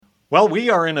Well, we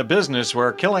are in a business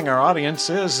where killing our audience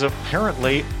is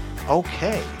apparently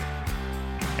okay.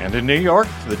 And in New York,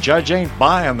 the judge ain't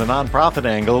buying the nonprofit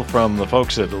angle from the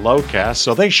folks at Locast,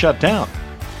 so they shut down.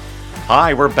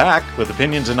 Hi, we're back with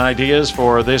opinions and ideas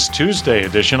for this Tuesday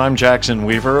edition. I'm Jackson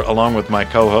Weaver, along with my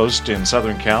co-host in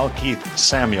Southern Cal, Keith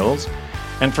Samuels.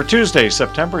 And for Tuesday,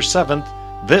 September 7th,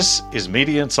 this is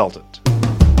Media Insultant.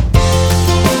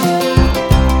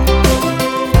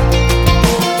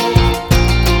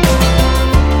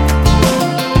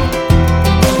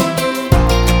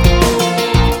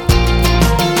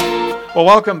 Well,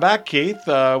 welcome back, Keith.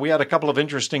 We had a couple of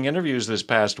interesting interviews this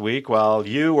past week while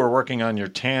you were working on your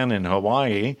tan in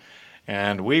Hawaii,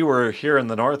 and we were here in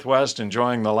the Northwest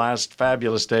enjoying the last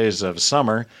fabulous days of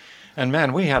summer. And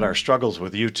man, we had our struggles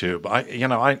with YouTube.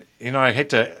 I hate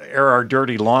to air our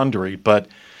dirty laundry, but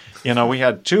we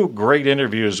had two great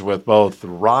interviews with both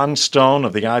Ron Stone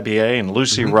of the IBA and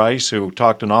Lucy Rice, who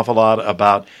talked an awful lot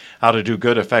about how to do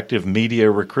good, effective media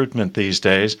recruitment these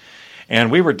days. And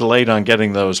we were delayed on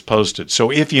getting those posted.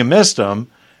 So if you missed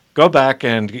them, go back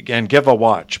and give a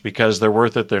watch because they're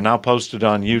worth it. They're now posted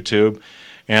on YouTube.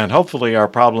 And hopefully our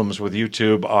problems with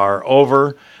YouTube are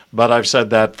over. But I've said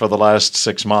that for the last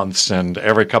 6 months, and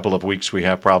every couple of weeks we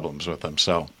have problems with them.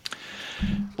 So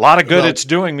a lot of good it's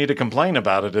doing me to complain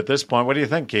about it at this point. What do you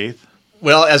think, Keith?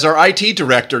 Well, as our IT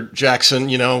director, Jackson,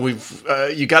 we've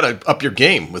you got to up your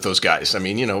game with those guys. I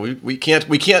mean, we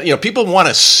can't. People want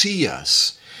to see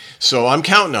us. So I'm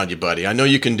counting on you, buddy. I know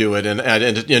you can do it,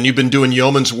 and you've been doing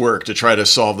yeoman's work to try to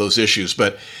solve those issues.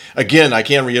 But again, I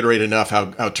can't reiterate enough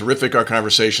how terrific our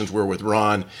conversations were with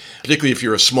Ron, particularly if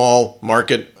you're a small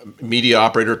market media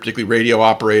operator, particularly radio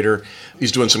operator.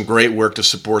 He's doing some great work to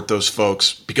support those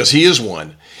folks because he is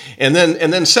one. And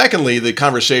then secondly, the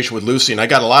conversation with Lucy, and I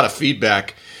got a lot of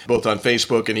feedback both on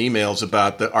Facebook and emails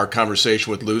about our conversation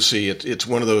with Lucy. It's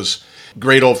one of those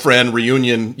great old friend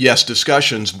reunion,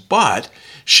 discussions, but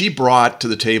she brought to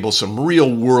the table some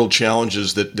real world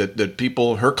challenges that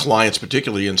people, her clients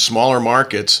particularly in smaller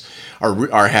markets,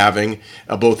 are having,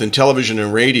 both in television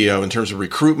and radio in terms of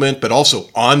recruitment, but also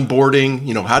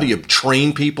onboarding. How do you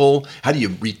train people? How do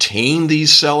you retain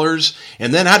these sellers?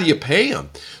 And then how do you pay them?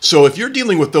 So if you're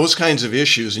dealing with those kinds of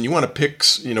issues and you want to pick,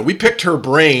 we picked her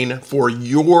brain for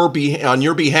on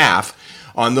your behalf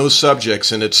on those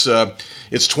subjects, and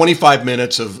it's 25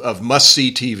 minutes of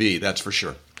must-see TV, that's for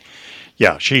sure.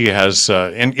 Yeah, she has,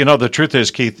 and the truth is,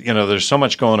 Keith, there's so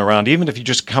much going around. Even if you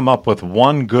just come up with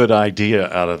one good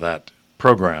idea out of that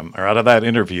program or out of that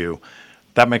interview,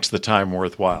 that makes the time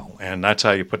worthwhile. And that's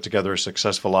how you put together a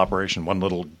successful operation, one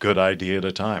little good idea at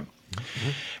a time. Mm-hmm.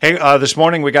 Hey, this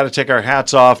morning we got to take our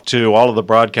hats off to all of the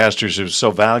broadcasters who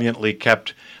so valiantly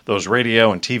kept those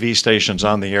radio and TV stations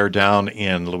on the air down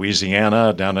in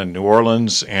Louisiana, down in New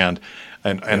Orleans, and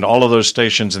all of those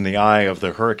stations in the eye of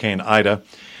the Hurricane Ida.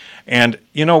 And,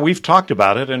 we've talked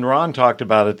about it, and Ron talked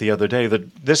about it the other day,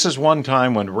 that this is one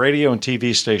time when radio and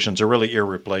TV stations are really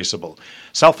irreplaceable.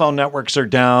 Cell phone networks are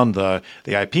down, the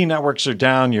IP networks are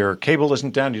down, your cable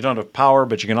isn't down, you don't have power,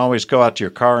 but you can always go out to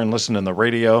your car and listen in the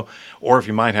radio, or if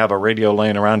you might have a radio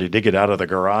laying around, you dig it out of the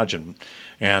garage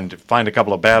and find a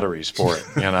couple of batteries for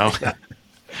it,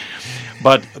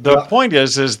 But the point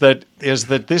is that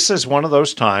this is one of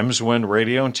those times when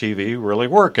radio and TV really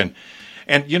work. And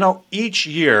each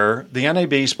year, the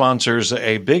NAB sponsors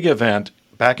a big event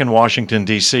back in Washington,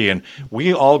 D.C., and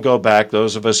we all go back,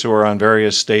 those of us who are on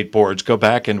various state boards, go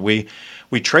back and we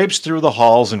traipse through the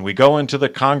halls and we go into the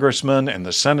congressmen and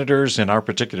the senators in our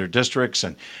particular districts,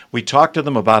 and we talk to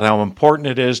them about how important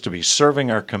it is to be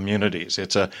serving our communities.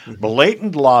 It's a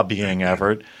blatant lobbying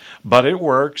effort, but it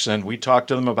works, and we talk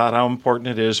to them about how important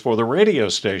it is for the radio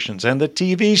stations and the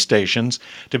TV stations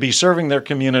to be serving their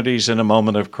communities in a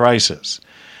moment of crisis.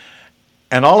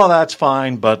 And all of that's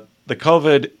fine, but the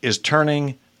COVID is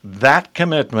turning that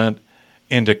commitment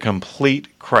into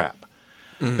complete crap.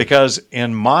 Because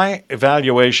in my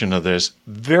evaluation of this,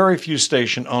 very few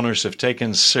station owners have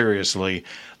taken seriously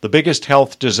the biggest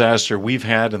health disaster we've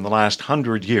had in the last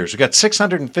 100 years. We've got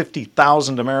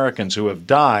 650,000 Americans who have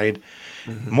died,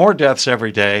 more deaths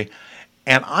every day,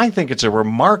 and I think it's a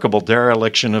remarkable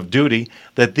dereliction of duty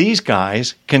that these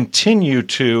guys continue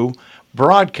to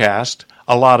broadcast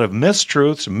a lot of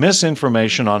mistruths,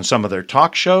 misinformation on some of their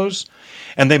talk shows,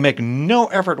 and they make no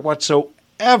effort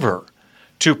whatsoever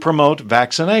to promote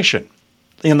vaccination.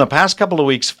 In the past couple of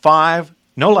weeks,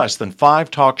 no less than five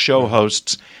talk show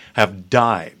hosts have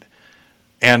died.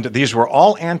 And these were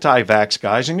all anti-vax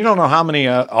guys, and you don't know how many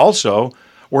also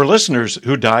were listeners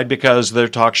who died because their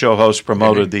talk show hosts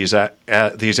promoted these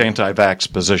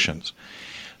anti-vax positions.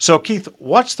 So, Keith,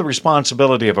 what's the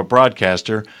responsibility of a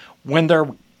broadcaster when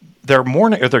their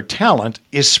morning or their talent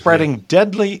is spreading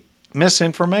deadly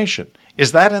misinformation?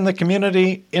 Is that in the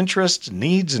community interest,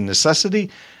 needs, and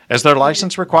necessity as their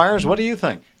license requires? What do you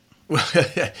think?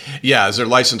 Yeah, as their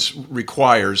license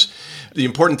requires. The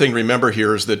important thing to remember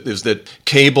here is that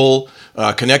cable,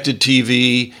 connected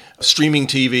TV, streaming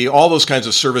TV, all those kinds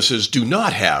of services do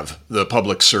not have the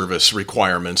public service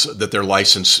requirements that their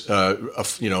license,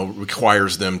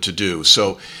 requires them to do.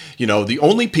 So, the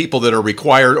only people that are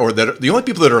required, or the only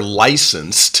people that are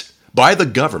licensed by the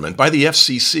government, by the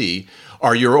FCC,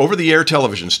 are your over-the-air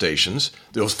television stations,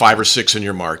 those 5 or 6 in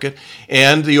your market,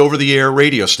 and the over-the-air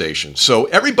radio stations. So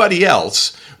everybody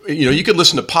else, you can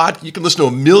listen to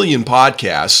a million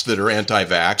podcasts that are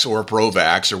anti-vax or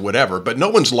pro-vax or whatever, but no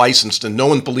one's licensed and no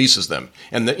one polices them,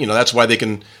 and that's why they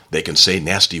can say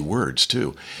nasty words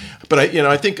too. But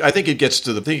I think it gets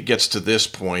to this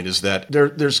point is that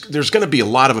there's going to be a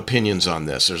lot of opinions on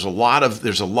this. There's a lot of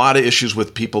issues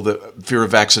with people that fear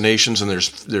of vaccinations, and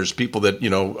there's people that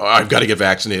I've got to get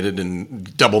vaccinated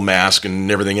and double mask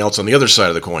and everything else on the other side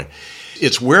of the coin.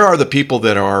 It's where are the people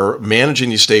that are managing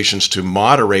these stations to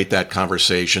moderate that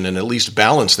conversation and at least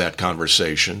balance that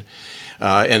conversation,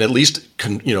 and at least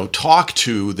talk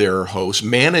to their hosts,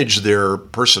 manage their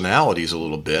personalities a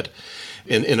little bit,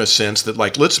 in a sense that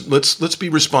let's be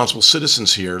responsible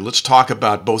citizens here. Let's talk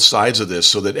about both sides of this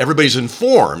so that everybody's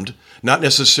informed, not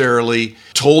necessarily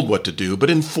told what to do, but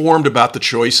informed about the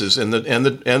choices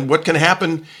and what can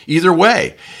happen either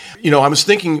way. I was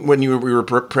thinking when we were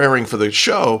preparing for the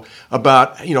show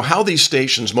about, how these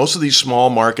stations, most of these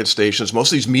small market stations,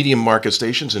 most of these medium market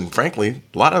stations, and frankly,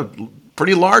 a lot of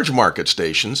pretty large market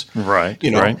stations. Right.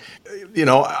 Right.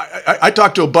 I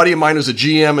talked to a buddy of mine who's a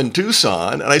GM in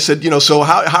Tucson, and I said, so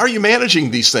how are you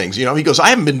managing these things? He goes, I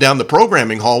haven't been down the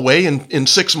programming hallway in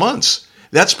 6 months.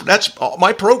 That's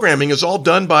my programming is all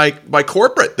done by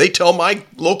corporate. They tell my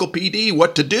local PD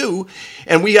what to do,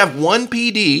 and we have one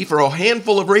PD for a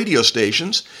handful of radio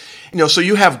stations. So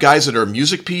you have guys that are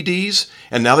music PDs,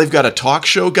 and now they've got a talk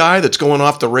show guy that's going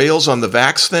off the rails on the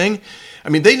vax thing. I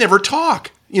mean, they never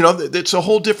talk. It's a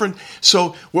whole different.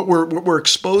 So what we're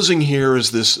exposing here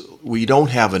is this: we don't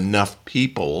have enough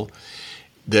people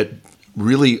that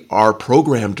really are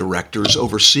program directors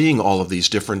overseeing all of these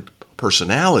different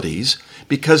personalities,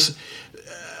 because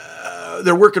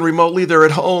they're working remotely, they're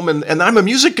at home, and I'm a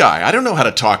music guy. I don't know how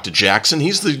to talk to Jackson.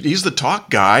 He's the talk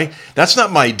guy. That's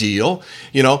not my deal,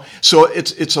 So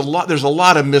it's a lot. There's a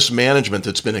lot of mismanagement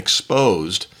that's been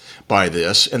exposed by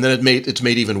this, and then it's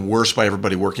made even worse by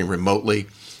everybody working remotely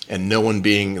and no one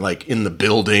being in the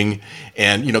building.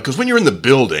 And because when you're in the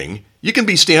building, you can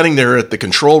be standing there at the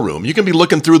control room. You can be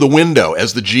looking through the window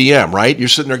as the GM, right? You're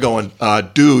sitting there going,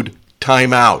 dude,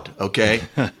 time out, okay?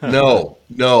 No,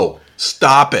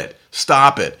 stop it.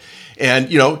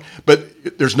 And,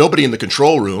 but there's nobody in the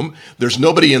control room. There's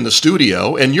nobody in the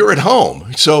studio, and you're at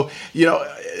home. So,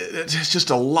 it's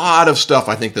just a lot of stuff,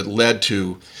 I think, that led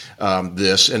to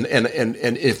this. And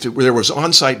if there was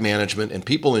on-site management and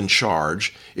people in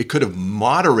charge, it could have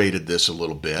moderated this a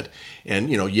little bit. And,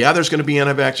 there's going to be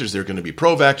anti-vaxxers, there's going to be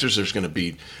pro-vaxxers, there's going to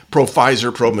be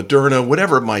pro-Pfizer, pro-Moderna,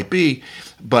 whatever it might be.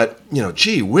 But,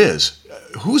 gee whiz,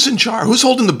 who's in charge? Who's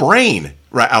holding the brain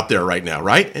out there right now,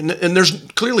 right? And there's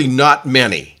clearly not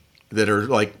many that are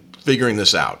figuring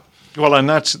this out. Well, and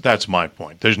that's my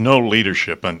point. There's no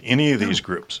leadership in any of these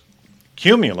groups.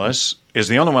 Cumulus is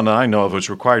the only one that I know of who's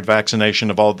required vaccination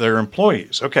of all their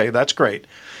employees. Okay, that's great.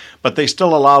 But they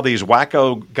still allow these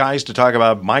wacko guys to talk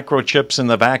about microchips in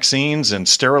the vaccines and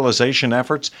sterilization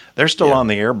efforts. They're still on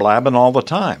the air blabbing all the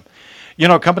time.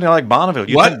 A company like Bonneville,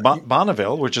 think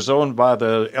Bonneville, which is owned by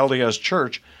the LDS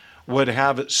Church, would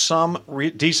have some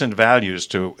decent values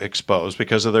to expose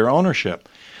because of their ownership.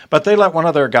 But they let one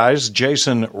of their guys,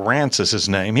 Jason Rantz is his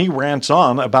name, he rants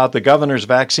on about the governor's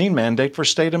vaccine mandate for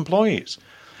state employees.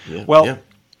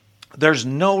 There's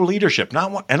no leadership. And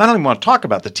I don't even want to talk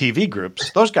about the TV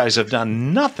groups. Those guys have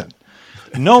done nothing.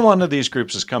 No one of these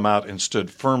groups has come out and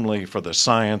stood firmly for the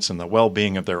science and the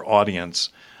well-being of their audience.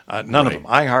 None of them.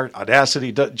 iHeart,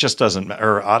 Audacity, just doesn't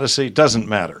matter, or Odyssey, doesn't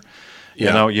matter.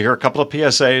 You hear a couple of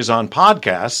PSAs on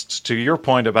podcasts. To your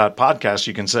point about podcasts,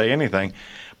 you can say anything.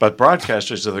 But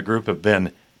broadcasters of the group have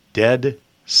been dead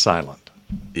silent.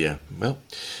 Yeah, well,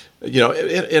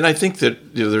 and I think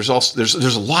that there's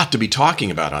a lot to be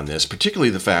talking about on this, particularly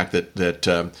the fact that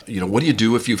what do you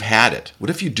do if you've had it?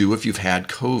 What if you've had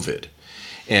COVID?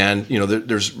 And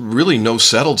there's really no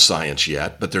settled science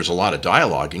yet, but there's a lot of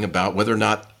dialoguing about whether or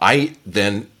not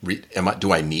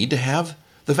do I need to have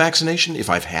the vaccination if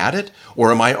I've had it,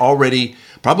 or am I already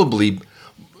probably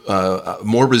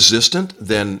more resistant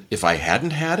than if I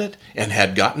hadn't had it and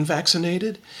had gotten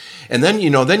vaccinated. And then,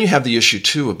 then you have the issue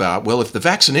too about, well, if the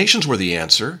vaccinations were the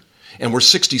answer and we're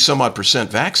 60 some odd %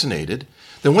 vaccinated,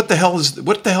 then what the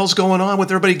hell's going on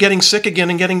with everybody getting sick again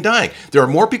and dying? There are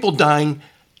more people dying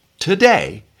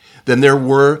today than there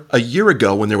were a year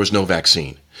ago when there was no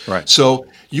vaccine. Right. So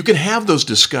you can have those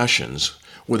discussions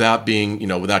without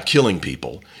without killing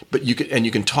people, but you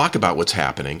can talk about what's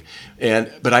happening.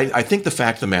 But I think the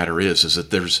fact of the matter is that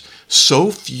there's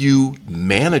so few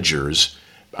managers.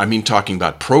 I mean, talking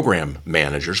about program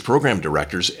managers, program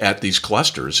directors at these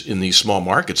clusters in these small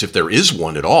markets, if there is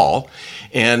one at all,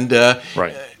 and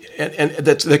right. And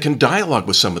that can dialogue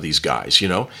with some of these guys.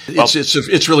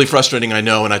 It's really frustrating. I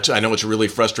know, and I know it's really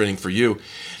frustrating for you.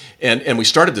 And we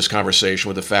started this conversation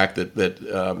with the fact that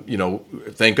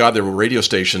thank God there were radio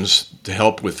stations to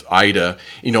help with Ida,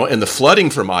 and the flooding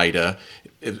from Ida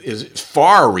is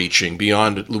far-reaching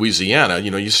beyond Louisiana.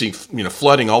 You see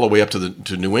flooding all the way up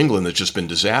to New England that's just been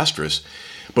disastrous.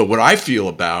 But what I feel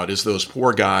about is those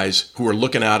poor guys who are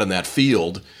looking out in that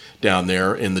field down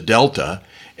there in the Delta,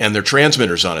 and their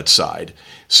transmitter's on its side.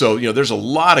 So there's a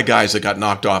lot of guys that got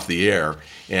knocked off the air,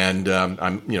 and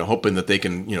I'm hoping that they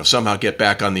can somehow get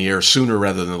back on the air sooner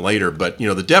rather than later. But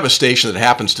the devastation that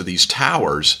happens to these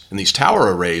towers and these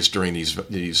tower arrays during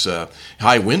these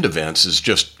high wind events is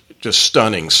just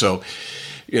stunning. So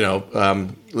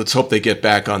let's hope they get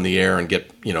back on the air and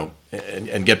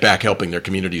get back helping their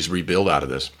communities rebuild out of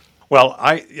this. Well,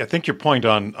 I think your point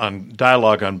on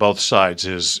dialogue on both sides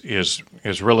is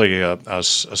really a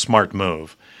smart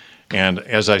move, and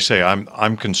as I say,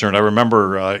 I'm concerned. I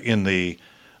remember in the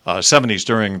 70s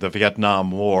during the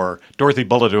Vietnam War, Dorothy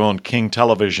Bullitt, who owned King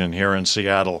Television here in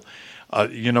Seattle,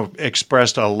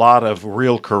 expressed a lot of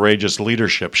real courageous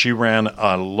leadership. She ran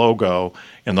a logo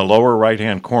in the lower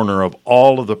right-hand corner of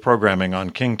all of the programming on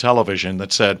King Television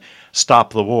that said,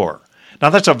 "Stop the War." Now,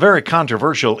 that's a very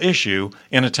controversial issue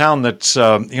in a town that's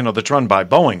run by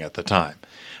Boeing at the time.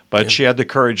 But she had the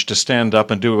courage to stand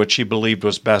up and do what she believed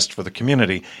was best for the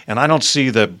community. And I don't see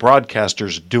the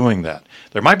broadcasters doing that.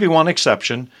 There might be one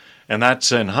exception, and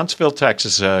that's in Huntsville,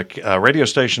 Texas, a radio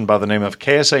station by the name of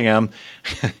KSAM.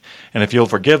 And if you'll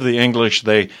forgive the English,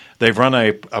 they've run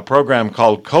a program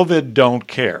called COVID Don't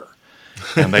Care.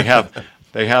 And they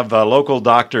have local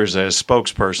doctors as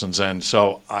spokespersons, and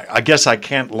so I guess I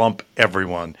can't lump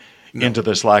everyone into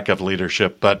this lack of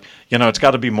leadership, but it's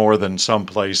got to be more than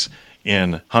someplace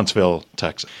in Huntsville,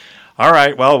 Texas. All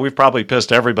right, well, we've probably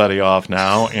pissed everybody off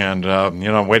now, and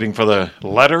waiting for the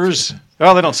letters.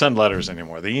 Well, they don't send letters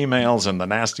anymore. The emails and the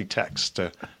nasty texts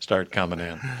to start coming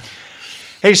in.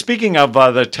 Hey, speaking of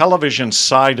the television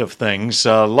side of things,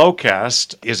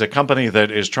 Locast is a company that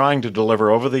is trying to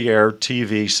deliver over-the-air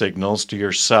TV signals to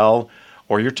your cell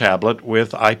or your tablet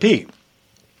with IP.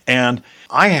 And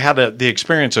I had the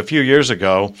experience a few years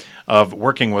ago of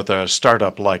working with a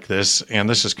startup like this, and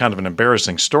this is kind of an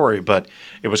embarrassing story, but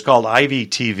it was called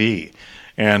IVTV,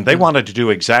 and they wanted to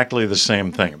do exactly the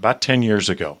same thing about 10 years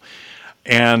ago.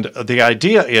 And the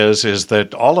idea is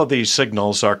that all of these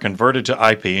signals are converted to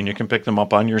IP, and you can pick them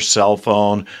up on your cell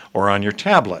phone or on your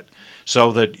tablet,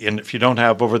 so that if you don't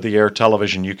have over-the-air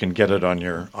television, you can get it on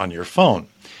your phone.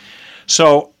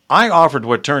 So I offered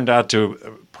what turned out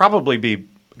to probably be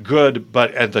good,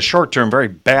 but at the short term, very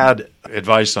bad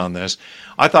advice on this.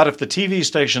 I thought if the TV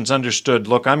stations understood,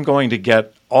 look, I'm going to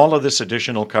get all of this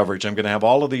additional coverage, I'm going to have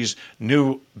all of these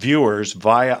new viewers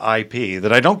via IP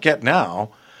that I don't get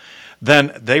now,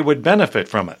 then they would benefit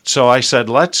from it. So I said,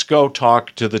 let's go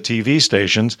talk to the TV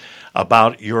stations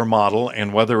about your model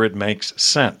and whether it makes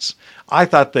sense. I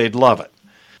thought they'd love it.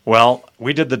 Well,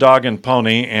 we did the dog and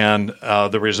pony, and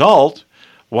the result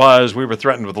was we were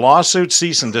threatened with lawsuits,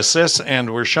 cease and desist, and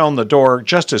were shown the door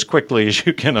just as quickly as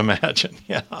you can imagine.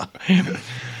 Yeah.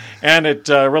 And it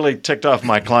really ticked off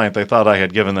my client. They thought I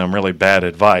had given them really bad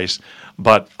advice,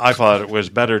 but I thought it was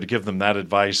better to give them that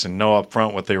advice and know up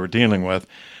front what they were dealing with.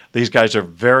 These guys are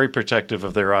very protective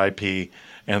of their IP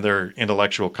and their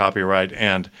intellectual copyright,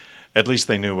 and at least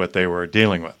they knew what they were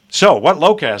dealing with. So what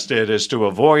Locast did is to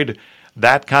avoid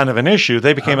that kind of an issue,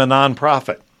 they became a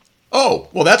nonprofit. Oh,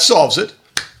 well, that solves it.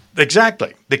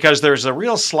 Exactly, because there's a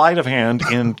real sleight of hand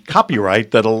in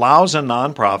copyright that allows a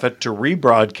nonprofit to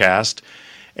rebroadcast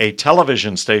a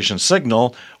television station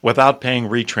signal without paying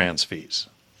retrans fees.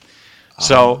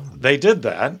 So they did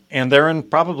that, and they're in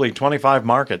probably 25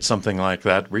 markets, something like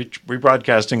that,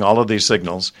 rebroadcasting all of these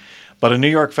signals. But a New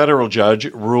York federal judge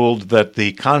ruled that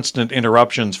the constant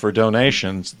interruptions for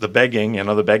donations, the begging,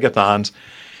 the begathons,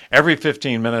 every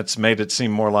 15 minutes made it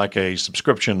seem more like a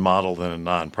subscription model than a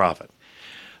nonprofit.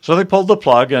 So they pulled the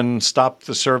plug and stopped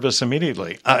the service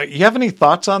immediately. You have any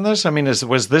thoughts on this? I mean,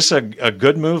 was this a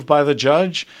good move by the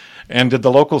judge? And did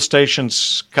the local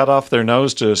stations cut off their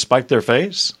nose to spite their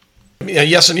face? Yeah,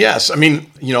 yes and yes. I mean,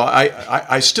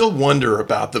 I still wonder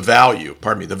about the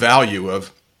value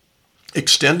of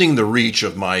extending the reach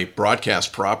of my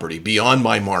broadcast property beyond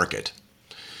my market.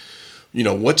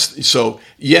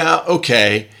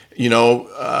 Okay.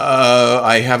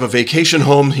 I have a vacation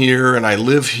home here and I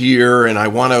live here and I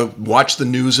want to watch the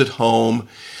news at home.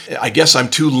 I guess I'm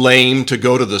too lame to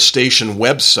go to the station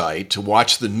website to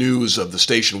watch the news of the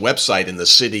station website in the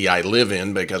city I live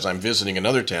in because I'm visiting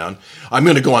another town. I'm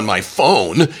going to go on my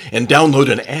phone and download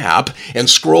an app and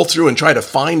scroll through and try to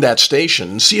find that station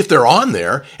and see if they're on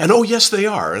there. And oh, yes, they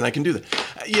are. And I can do that.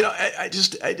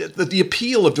 The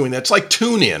appeal of doing that, it's like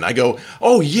TuneIn. I go,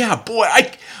 oh, yeah, boy,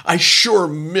 I sure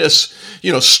miss,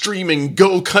 streaming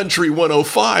Go Country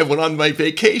 105 when on my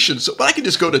vacation. But I can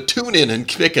just go to TuneIn and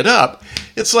pick it up.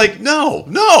 It's like, no,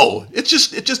 it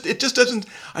just doesn't.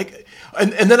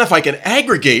 And then if I can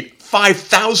aggregate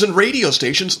 5,000 radio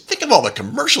stations, think of all the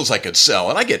commercials I could sell,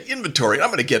 and I get inventory. I'm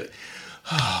going to get,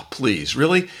 please,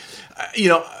 really,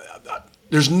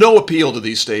 there's no appeal to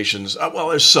these stations. Well,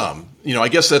 there's some. I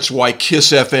guess that's why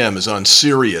Kiss FM is on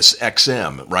Sirius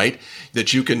XM, right?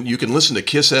 That you can listen to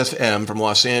Kiss FM from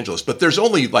Los Angeles, but there's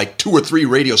only like 2 or 3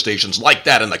 radio stations like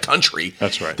that in the country.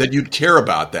 That's right. That you'd care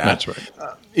about that. That's right.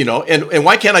 And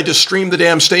why can't I just stream the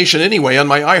damn station anyway on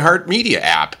my iHeartMedia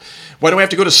app? Why do I have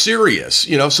to go to Sirius?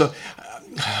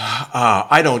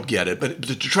 I don't get it. But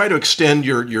to try to extend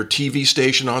your TV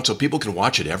station on so people can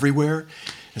watch it everywhere,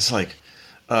 it's like,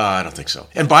 I don't think so.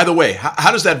 And by the way,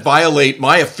 how does that violate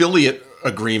my affiliate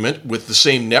agreement with the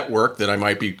same network that I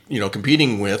might be,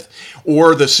 competing with,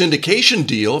 or the syndication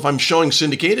deal if I'm showing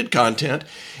syndicated content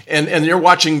and they're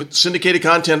watching syndicated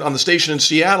content on the station in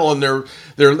Seattle and they're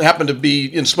happen to be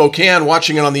in Spokane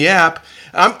watching it on the app.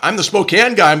 I'm the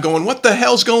Spokane guy. I'm going, what the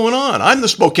hell's going on? I'm the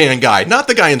Spokane guy, not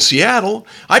the guy in Seattle.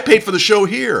 I paid for the show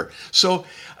here. So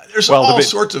there's all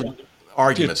sorts of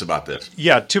arguments about this.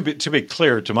 Yeah, to be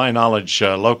clear, to my knowledge,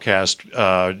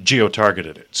 Locast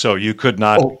geo-targeted it, so you could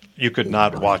not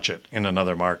watch it in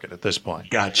another market at this point.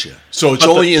 Gotcha. So it's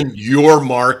only in your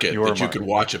market that you could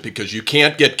watch it because you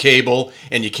can't get cable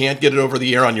and you can't get it over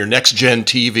the air on your next gen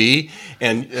TV.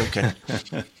 And okay.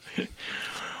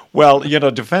 Well,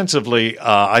 defensively,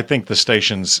 I think the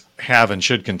stations have and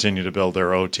should continue to build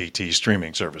their OTT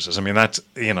streaming services. I mean, that's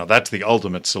the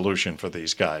ultimate solution for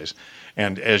these guys.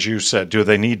 And as you said, do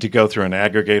they need to go through an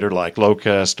aggregator like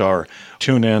Locast or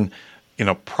TuneIn?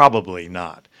 Probably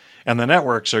not. And the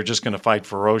networks are just going to fight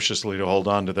ferociously to hold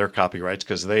on to their copyrights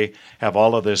because they have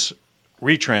all of this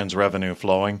retrans revenue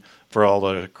flowing for all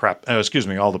the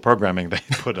all the programming they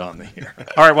put on the air.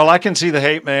 All right, well, I can see the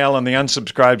hate mail and the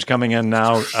unsubscribes coming in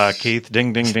now, Keith.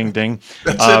 Ding, ding, ding, ding.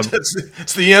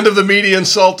 It's the end of the media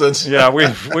insultants. Yeah,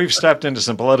 we've stepped into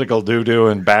some political doo-doo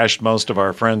and bashed most of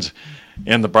our friends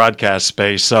in the broadcast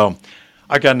space. So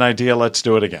I got an idea. Let's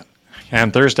do it again.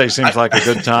 And Thursday seems like a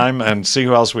good time, and see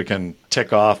who else we can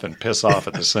tick off and piss off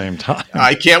at the same time.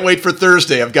 I can't wait for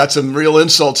Thursday. I've got some real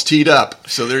insults teed up.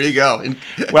 So there you go.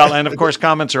 Well, and of course,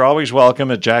 comments are always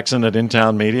welcome at Jackson at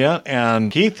InTown Media.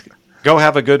 And Keith, go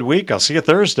have a good week. I'll see you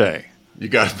Thursday. You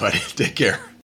got it, buddy. Take care.